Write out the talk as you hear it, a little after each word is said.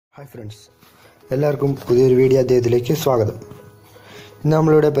Hi friends, എല്ലാവർക്കും പുതിയൊരു video അദ്ദേഹത്തിലേക്ക് സ്വാഗതം. ഇന്ന്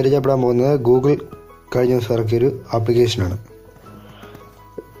നമ്മളിവിടെ പരിചയപ്പെടാൻ പോകുന്നത് ഗൂഗിൾ കഴിഞ്ഞ ദിവസം ഇറക്കിയൊരു ആപ്ലിക്കേഷനാണ്.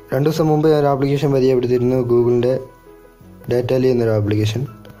 2 ദിവസം മുമ്പ് ഞാൻ ഒരു ആപ്ലിക്കേഷൻ പരിചയപ്പെടുത്തിയിരുന്നു, ഗൂഗിളിൻ്റെ ഡാറ്റാലി എന്നൊരു ആപ്ലിക്കേഷൻ.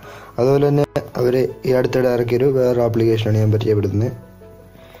 അതുപോലെ തന്നെ അവർ ഈ അടുത്തിടെ ഇറക്കിയൊരു വേറൊരു ആപ്ലിക്കേഷനാണ് ഞാൻ പരിചയപ്പെടുത്തുന്നത്.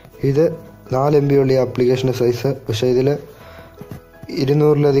 ഇത് 4 MB ഉള്ള ഈ ആപ്ലിക്കേഷൻ്റെ സൈസ്, പക്ഷേ ഇതിൽ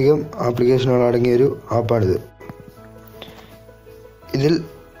 200-ലധികം ആപ്ലിക്കേഷനുകൾ അടങ്ങിയൊരു ആപ്പാണിത്. ഇതിൽ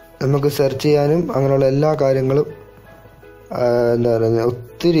നമുക്ക് സെർച്ച് ചെയ്യാനും അങ്ങനെയുള്ള എല്ലാ കാര്യങ്ങളും എന്താ പറയുന്നത്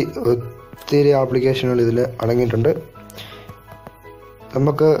ഒത്തിരി ആപ്ലിക്കേഷനുകൾ ഇതിൽ അടങ്ങിയിട്ടുണ്ട്.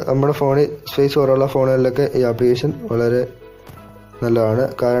 നമുക്ക് നമ്മുടെ ഫോണിൽ സ്പേസ് കുറവുള്ള ഫോണുകളിലൊക്കെ ഈ ആപ്ലിക്കേഷൻ വളരെ നല്ലതാണ്.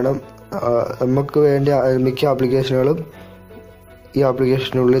 കാരണം നമുക്ക് വേണ്ട മിക്ക ആപ്ലിക്കേഷനുകളും ഈ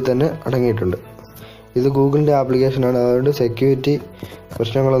ആപ്ലിക്കേഷനുള്ളിൽ തന്നെ അടങ്ങിയിട്ടുണ്ട്. ഇത് ഗൂഗിളിൻ്റെ ആപ്ലിക്കേഷനാണ്, അതുകൊണ്ട് സെക്യൂരിറ്റി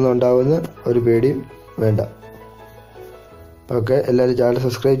പ്രശ്നങ്ങളൊന്നും ഉണ്ടാകുന്ന ഒരു പേടിയും വേണ്ട. ഓക്കെ, എല്ലാവരും ചാനൽ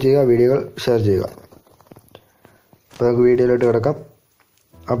സബ്സ്ക്രൈബ് ചെയ്യുക, വീഡിയോകൾ ഷെയർ ചെയ്യുക. അപ്പോൾ നമുക്ക് വീഡിയോയിലോട്ട് കിടക്കാം.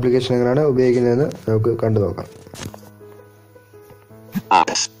 ആപ്ലിക്കേഷൻ എങ്ങനെയാണ് ഉപയോഗിക്കുന്നതെന്ന് നമുക്ക് കണ്ടു നോക്കാം.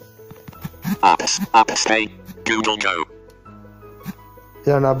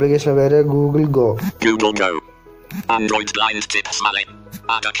 ഇതാണ് ആപ്ലിക്കേഷൻ പേര്, ഗൂഗിൾ ഗോ.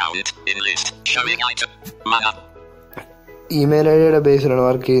 ഇമെയിൽ ഐഡിയുടെ ബേസിലാണ്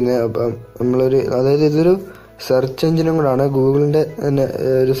വർക്ക് ചെയ്യുന്നത്. അപ്പം അതായത് ഇതൊരു സെർച്ച് എഞ്ചിനും കൂടാണ്, ഗൂഗിളിൻ്റെ തന്നെ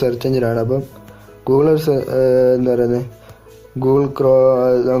ഒരു സെർച്ച് എഞ്ചിനാണ്. അപ്പം ഗൂഗിൾ എന്താ പറയുന്നത്, ഗൂഗിൾ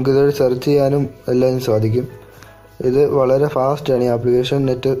നമുക്കിതൊരു സെർച്ച് ചെയ്യാനും എല്ലാം സാധിക്കും. ഇത് വളരെ ഫാസ്റ്റാണ് ഈ ആപ്ലിക്കേഷൻ.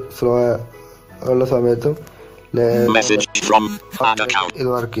 നെറ്റ് സ്ലോ ഉള്ള സമയത്തും ഇത്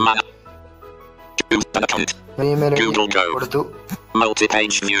വർക്ക് ചെയ്യും. ഇമെയിൽ കൊടുത്തു.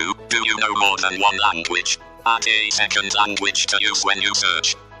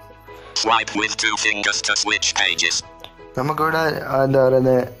 നമുക്കിവിടെ എന്താ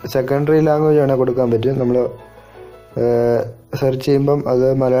പറയുന്നത്, സെക്കൻഡറി ലാംഗ്വേജ് ആണ് കൊടുക്കാൻ പറ്റും. നമ്മൾ സെർച്ച് ചെയ്യുമ്പം അത്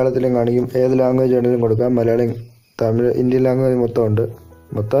മലയാളത്തിലും കാണിക്കും. ഏത് ലാംഗ്വേജ് വേണമെങ്കിലും കൊടുക്കാം. മലയാളം, തമിഴ്, ഇന്ത്യൻ ലാംഗ്വേജ് മൊത്തം ഉണ്ട്.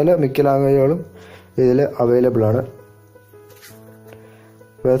 മൊത്തമല്ല, മിക്ക ലാംഗ്വേജുകളും ഇതിൽ അവൈലബിൾ ആണ്.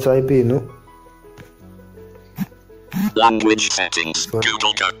 ടൈപ്പ് ചെയ്യുന്നു. Language settings.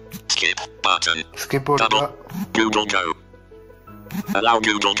 Google Go. Skip button. Skip കൊടുക്കുക. Google Go. Allow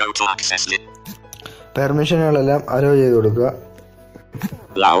Google Go to access it. പെർമിഷനുകളെല്ലാം hello ചെയ്ത് കൊടുക്കുക.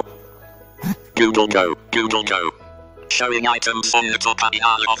 Allow. Google Go. Google Go. Showing items on the top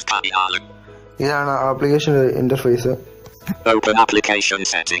of panel. ഇതാണ് application interface. Open application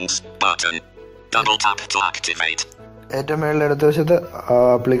settings button. Double tap to activate. ഏറ്റവും മേളിൽ ഇടത് വശത്ത്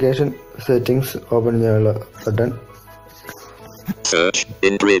application settings open ചെയ്യാനുള്ള button. Search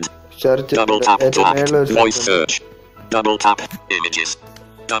in grid. Search. Double tap to activate. Voice search. Double tap images.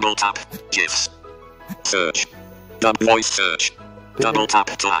 Double tap GIFs. Search. Voice search. Double tap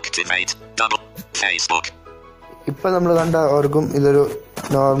to activate. Double Facebook. ഇപ്പൊ നമ്മൾ കണ്ട ഓർക്കും ഇതൊരു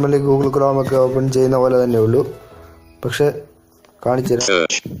നോർമലി ഗൂഗിൾ ക്രോം ഒക്കെ open ചെയ്യുന്ന പോലെ തന്നെ ഉള്ളൂ. പക്ഷെ കാണിച്ചു തരാം.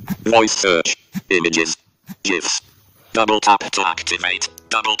 Search. Voice search. Images. GIFs. Double tap to activate.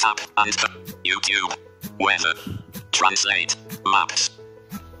 Double tap and YouTube. Weather. Translate. Maps.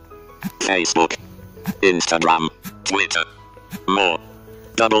 Facebook. Instagram. Twitter. More.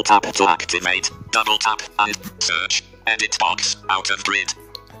 Double tap to activate. Double tap and search. Edit box out of grid.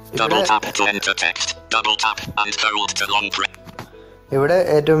 Double tap to enter text. Double tap and hold to long press. ഇവിടെ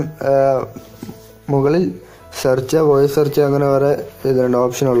ഏറ്റവും മുകളിൽ search, voice search, അങ്ങനെ വേറെ ഇതുണ്ട്,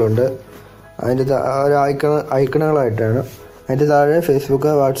 ഓപ്ഷനുകളുണ്ട്. അതിൻ്റെ ഒരു ഐക്കണുകളായിട്ടാണ്. അതിൻ്റെ താഴെ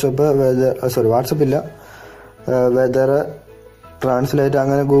ഫേസ്ബുക്ക്, വാട്സപ്പ്, വാട്സപ്പില്ല, വെതർ, ട്രാൻസ്ലേറ്റ്,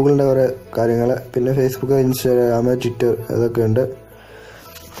 അങ്ങനെ ഗൂഗിളിൻ്റെ കുറേ കാര്യങ്ങൾ. പിന്നെ ഫേസ്ബുക്ക്, ഇൻസ്റ്റാഗ്രാം, ട്വിറ്റർ, ഇതൊക്കെ ഉണ്ട്.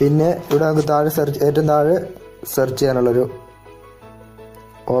 പിന്നെ ഇവിടെ നമുക്ക് ഏറ്റവും താഴെ സെർച്ച് ചെയ്യാനുള്ളൊരു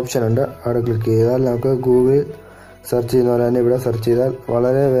ഓപ്ഷൻ ഉണ്ട്. അവിടെ ക്ലിക്ക് ചെയ്താൽ നമുക്ക് ഗൂഗിളിൽ സെർച്ച് ചെയ്യുന്ന പോലെ തന്നെ ഇവിടെ സെർച്ച് ചെയ്താൽ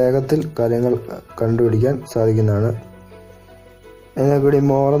വളരെ വേഗത്തിൽ കാര്യങ്ങൾ കണ്ടുപിടിക്കാൻ സാധിക്കുന്നതാണ്. നിങ്ങൾക്ക് ഇവിടെ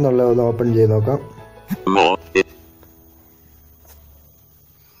മോർ എന്നുള്ള ഒന്ന് ഓപ്പൺ ചെയ്ത് നോക്കാം.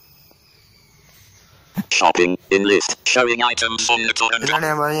 Shopping in list. Showing items on the top. ഇതാണ്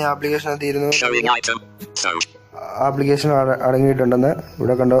ഞാൻ പറഞ്ഞ ആപ്ലിക്കേഷൻ തീരുന്നു. Showing item. So. ആപ്ലിക്കേഷൻ അടങ്ങിയിട്ടുണ്ടെന്ന്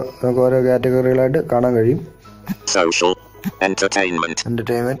ഇവിടെ കണ്ടോ, നമുക്ക് ഓരോ കാറ്റഗറികളായിട്ട് കാണാൻ കഴിയും. Social. Entertainment.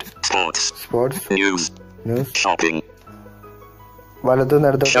 Sports. News. Shopping. വലത്തുനിന്ന്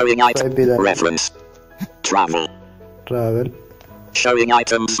അടുത്ത ടൈപ്പ് ചെയ്താൽ reference. Travel. Showing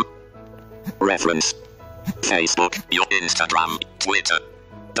items. Reference. Facebook. Your Instagram. Twitter.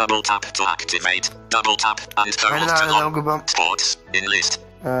 Double tap to activate. Double tap and sports in list.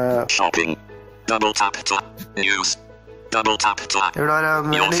 Shopping. Double tap to news. Double tap to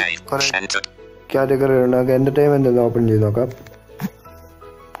your favorite. Category ഉണ്ട്. നമുക്ക് entertainment ഒന്ന് open ചെയ്ത് നോക്കാം.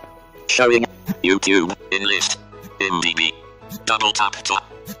 Showing YouTube in list. MDB. Double tap to.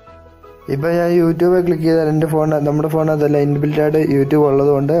 ഇപ്പോൾ ഞാൻ YouTube click ചെയ്താൽ എൻ്റെ നമ്മുടെ ഫോണിനകത്തല്ല ഇൻബിൽറ്റ് ആയിട്ട് യൂട്യൂബ്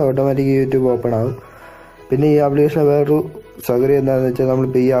ഉള്ളതുകൊണ്ട് ഓട്ടോമാറ്റിക് യൂട്യൂബ് ഓപ്പൺ ആകും. പിന്നെ ഈ ആപ്ലിക്കേഷൻ വേറൊരു സൗകര്യം എന്താണെന്ന് വെച്ചാൽ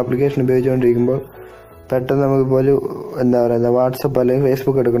നമ്മളിപ്പോൾ ഈ ആപ്ലിക്കേഷൻ ഉപയോഗിച്ചുകൊണ്ടിരിക്കുമ്പോൾ പെട്ടെന്ന് നമുക്കിപ്പോൾ ഒരു എന്താ പറയുക വാട്സപ്പ് അല്ലെങ്കിൽ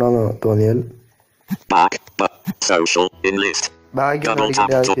ഫേസ്ബുക്ക് എടുക്കണമെന്ന് തോന്നിയാൽ ബാക്കി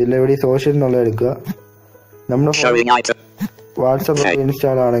അടിക്കേണ്ട ആവശ്യമില്ല. ഇവിടെ സോഷ്യൽ എന്നുള്ള എടുക്കുക. നമ്മുടെ വാട്സപ്പ്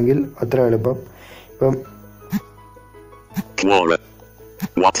ഇൻസ്റ്റാൾ ആണെങ്കിൽ അത്ര എളുപ്പം. ഇപ്പം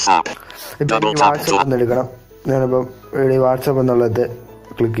വാട്സപ്പ് ഒന്ന് എടുക്കണം. ഞാനിപ്പം ഇവിടെ വാട്സപ്പ് എന്നുള്ളത്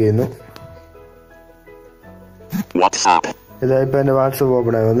ക്ലിക്ക് ചെയ്യുന്നു. ഇതായിപ്പോ എന്റെ വാട്സപ്പ്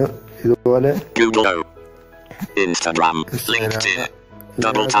ഓപ്പൺ ആയി വന്നു. ഇതുപോലെ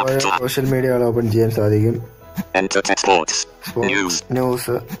സോഷ്യൽ മീഡിയകൾ ഓപ്പൺ ചെയ്യാൻ സാധിക്കും.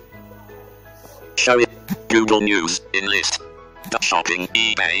 News Google News in list. Shopping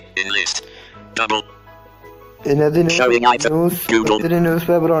eBay in list. Double. ഇതിനകത്ത് ന്യൂസ്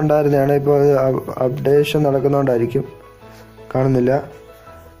പേപ്പർ ഉണ്ടായിരുന്നതാണ്. ഇപ്പോൾ അപ്ഡേഷൻ നടക്കുന്നോണ്ടായിരിക്കും കാണുന്നില്ല.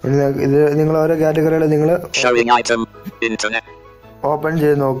 ഇത് നിങ്ങൾ ഓരോ കാറ്റഗറികൾ നിങ്ങൾ ഓപ്പൺ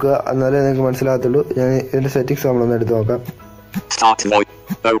ചെയ്ത് നോക്കുക, എന്നാലേ നിങ്ങൾക്ക് മനസ്സിലാകത്തുള്ളൂ. ഞാൻ ഇതിന്റെ സെറ്റിംഗ്സ് നമ്മളൊന്ന് എടുത്ത് നോക്കാം.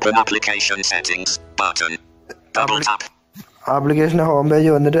 ആപ്ലിക്കേഷന്റെ ഹോം പേജ്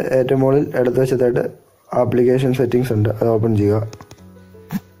വന്നിട്ട് ഏറ്റവും മുകളിൽ ഇടത് വശത്തായിട്ട് ആപ്ലിക്കേഷൻ സെറ്റിംഗ്സ് ഉണ്ട്, അത് ഓപ്പൺ ചെയ്യുക.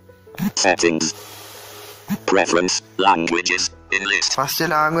 ഫസ്റ്റ്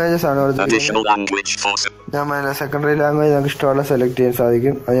ലാംഗ്വേജസ് ആണ് ഞാൻ സെക്കൻഡറി ലാംഗ്വേജ് നമുക്ക് ഇഷ്ടമുള്ള സെലക്ട് ചെയ്യാൻ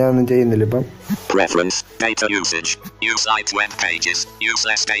സാധിക്കും. അത് ഞാനൊന്നും ചെയ്യുന്നില്ല ഇപ്പം.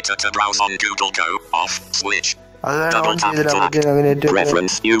 അത് വേണം ഓൺ ചെയ്തിട്ട് അങ്ങനെ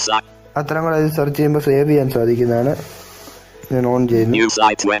അത്രയും കൂടെ സെർച്ച് ചെയ്യുമ്പോൾ സേവ് ചെയ്യാൻ സാധിക്കുന്നതാണ്. ഞാൻ ഓൺ ചെയ്യുന്നു.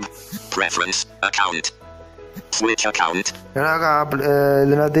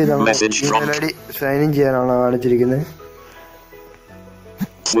 ഇതിനകത്ത് email I D sign in ചെയ്യാനാണ് കാണിച്ചിരിക്കുന്നത്.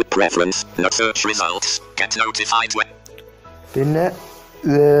 പിന്നെ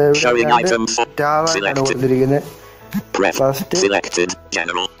ടാബാണ് കൊടുത്തിരിക്കുന്നത്. ഫസ്റ്റ്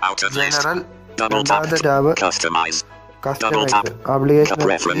ജനറൽ, രണ്ടാമത്തെ ടാബ് കസ്റ്റമൈസ്. ആപ്ലിക്കേഷൻ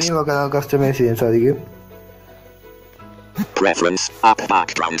ഒക്കെ നമുക്ക് കസ്റ്റമൈസ് ചെയ്യാൻ സാധിക്കും.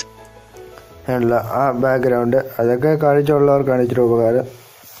 ആ ബാക്ക്ഗ്രൗണ്ട് അതൊക്കെ കാണിച്ചുള്ളവർക്കാണ് ഇച്ചിരി ഉപകാരം.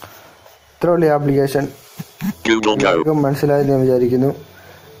 ഇത്രയുള്ള ആപ്ലിക്കേഷൻ എല്ലാവർക്കും മനസ്സിലായെന്ന് ഞാൻ വിചാരിക്കുന്നു.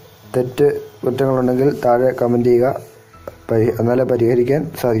 തെറ്റ് കുറ്റങ്ങളുണ്ടെങ്കിൽ താഴെ കമൻറ്റ് ചെയ്യുക, എന്നാലേ പരിഹരിക്കാൻ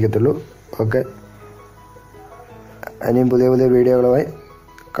സാധിക്കത്തുള്ളൂ. ഓക്കെ, ഇനിയും പുതിയ പുതിയ വീഡിയോകളുമായി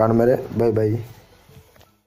കാണും വരെ ബൈ ബൈ.